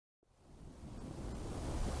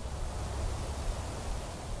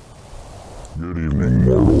Good evening,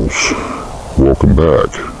 mortals. Welcome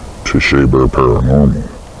back to Shabears Paranormal.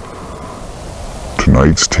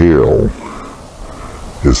 Tonight's tale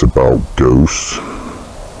is about ghosts.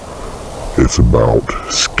 It's about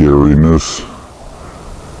scariness.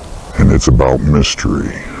 And it's about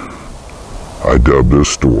mystery. I dubbed this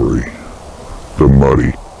story The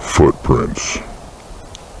Muddy Footprints.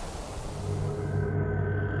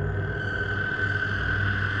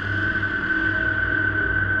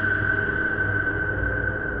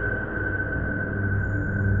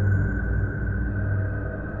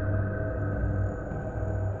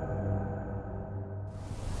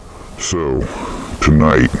 So,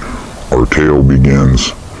 tonight, our tale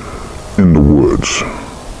begins in the woods,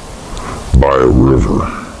 by a river.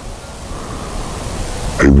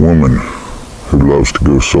 A woman who loves to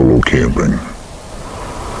go solo camping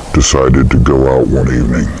decided to go out one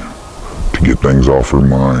evening to get things off her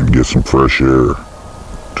mind, get some fresh air,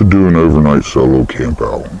 to do an overnight solo camp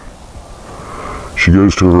out. She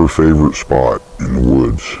goes to her favorite spot in the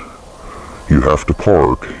woods. You have to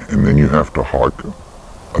park, and then you have to hike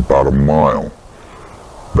about a mile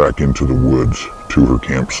back into the woods to her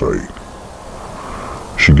campsite.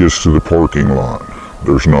 She gets to the parking lot.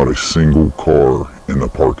 There's not a single car in the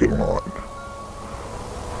parking lot.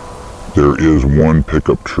 There is one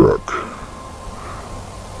pickup truck,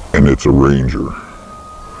 and it's a Ranger.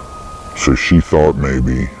 So she thought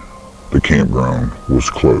maybe the campground was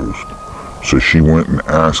closed. So she went and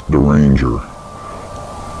asked the Ranger.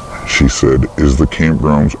 She said, "Is the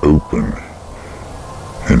campgrounds open?"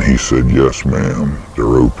 And he said, "Yes, ma'am, they're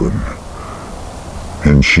open."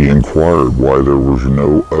 And she inquired why there was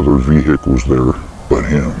no other vehicles there but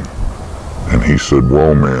him. And he said,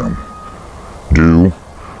 "Well, ma'am, due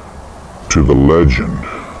to the legend,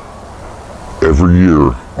 every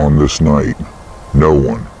year on this night, no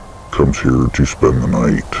one comes here to spend the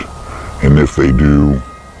night. And if they do,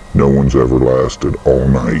 no one's ever lasted all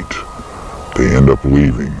night. They end up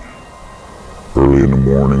leaving early in the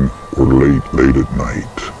morning or late at night."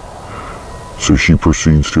 So she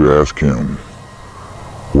proceeds to ask him,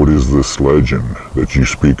 "What is this legend that you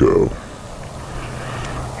speak of?"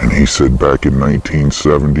 And he said, back in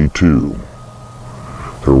 1972,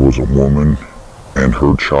 there was a woman and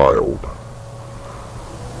her child.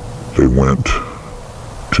 They went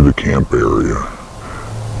to the camp area.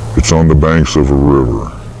 It's on the banks of a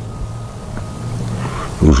river.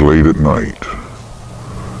 It was late at night,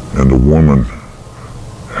 and the woman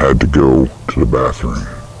had to go to the bathroom.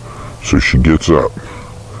 So she gets up,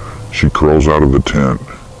 she crawls out of the tent,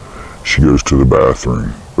 she goes to the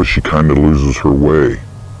bathroom, but she kind of loses her way,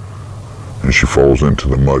 and she falls into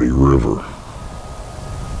the muddy river.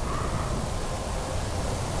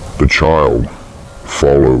 The child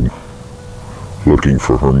followed, looking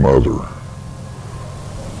for her mother.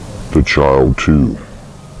 The child, too,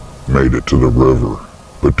 made it to the river,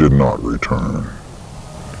 but did not return.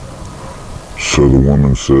 So the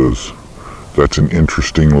woman says, "That's an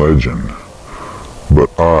interesting legend, but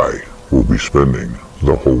I will be spending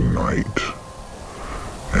the whole night."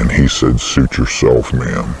 And he said, "Suit yourself,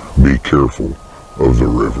 ma'am. Be careful of the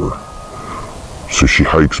river." So she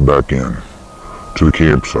hikes back in to the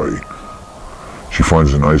campsite. She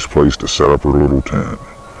finds a nice place to set up her little tent.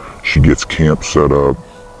 She gets camp set up.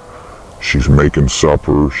 She's making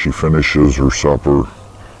supper. She finishes her supper,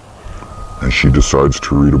 and she decides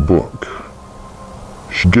to read a book.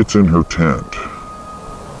 She gets in her tent.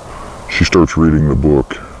 She starts reading the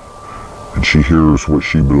book, and she hears what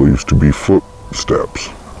she believes to be footsteps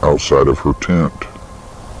outside of her tent.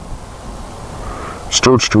 It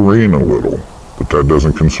starts to rain a little, but that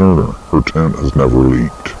doesn't concern her. Her tent has never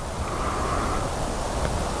leaked.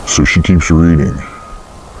 So she keeps reading,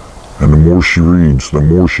 and the more she reads, the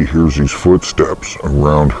more she hears these footsteps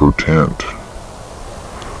around her tent.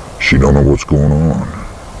 She don't know what's going on.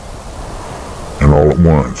 And all at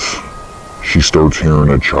once, she starts hearing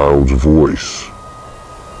a child's voice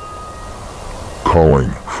calling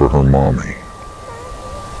for her mommy.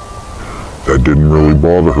 That didn't really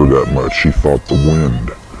bother her that much. She thought the wind.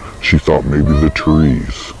 She thought maybe the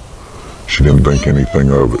trees. She didn't think anything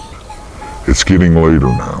of it. It's getting later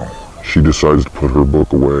now. She decides to put her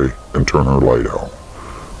book away and turn her light out.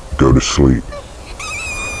 Go to sleep.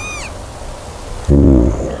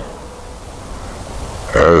 Ooh.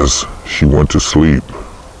 As she went to sleep,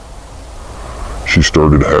 she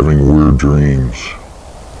started having weird dreams,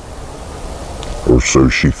 or so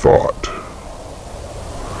she thought.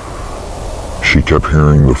 She kept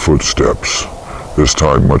hearing the footsteps, this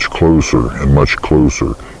time much closer and much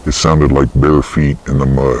closer. It sounded like bare feet in the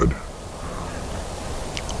mud.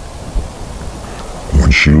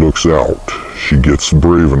 When She looks out. She gets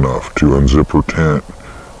brave enough to unzip her tent,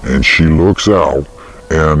 and she looks out,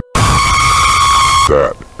 and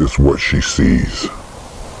that is what she sees.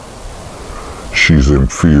 She's in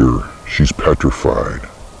fear. She's petrified.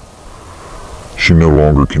 She no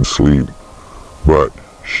longer can sleep, but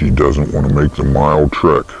she doesn't want to make the mile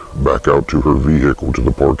trek back out to her vehicle to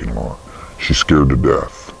the parking lot. She's scared to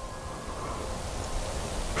death.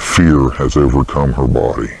 Fear has overcome her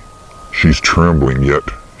body. She's trembling, yet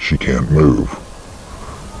she can't move.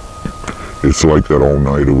 It's like that all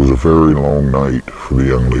night. It was a very long night for the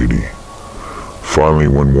young lady. Finally,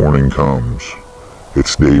 when morning comes,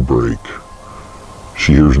 it's daybreak.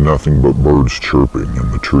 She hears nothing but birds chirping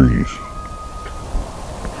in the trees.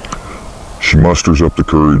 She musters up the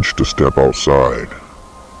courage to step outside,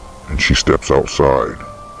 and she steps outside.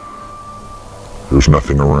 There's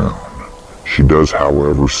nothing around. She does,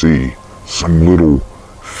 however, see some little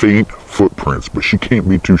faint footprints, but she can't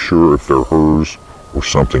be too sure if they're hers or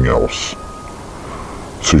something else.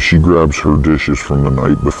 So she grabs her dishes from the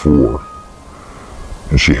night before,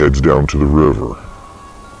 and she heads down to the river.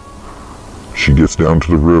 She gets down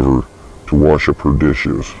to the river to wash up her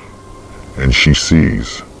dishes, and she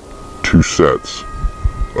sees 2 sets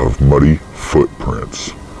of muddy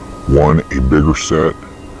footprints. One a bigger set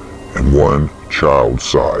and one child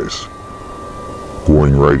size,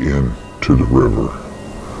 going right into the river.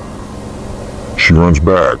 She runs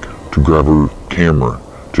back to grab her camera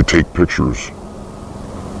to take pictures.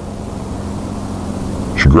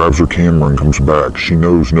 She grabs her camera and comes back. She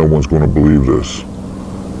knows no one's going to believe this,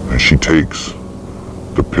 and she takes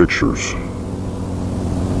the pictures.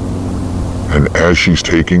 And as she's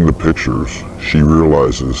taking the pictures, she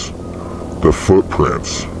realizes the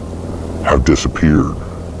footprints have disappeared.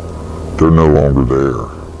 They're no longer there.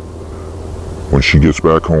 When she gets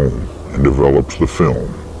back home and develops the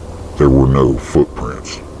film, there were no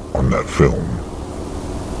footprints on that film.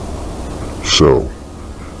 So,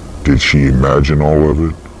 did she imagine all of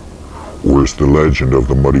it? Or is the legend of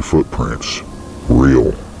the muddy footprints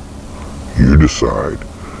real? You decide.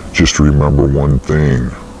 Just remember one thing,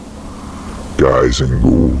 guys and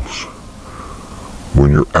ghouls.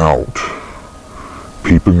 When you're out,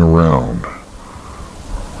 peeping around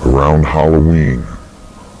Halloween,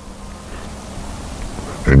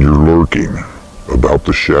 and you're lurking about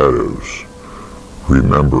the shadows,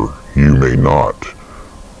 remember, you may not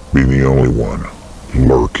be the only one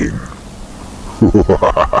lurking.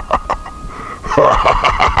 Ha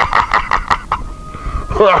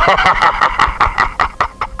ha ha ha!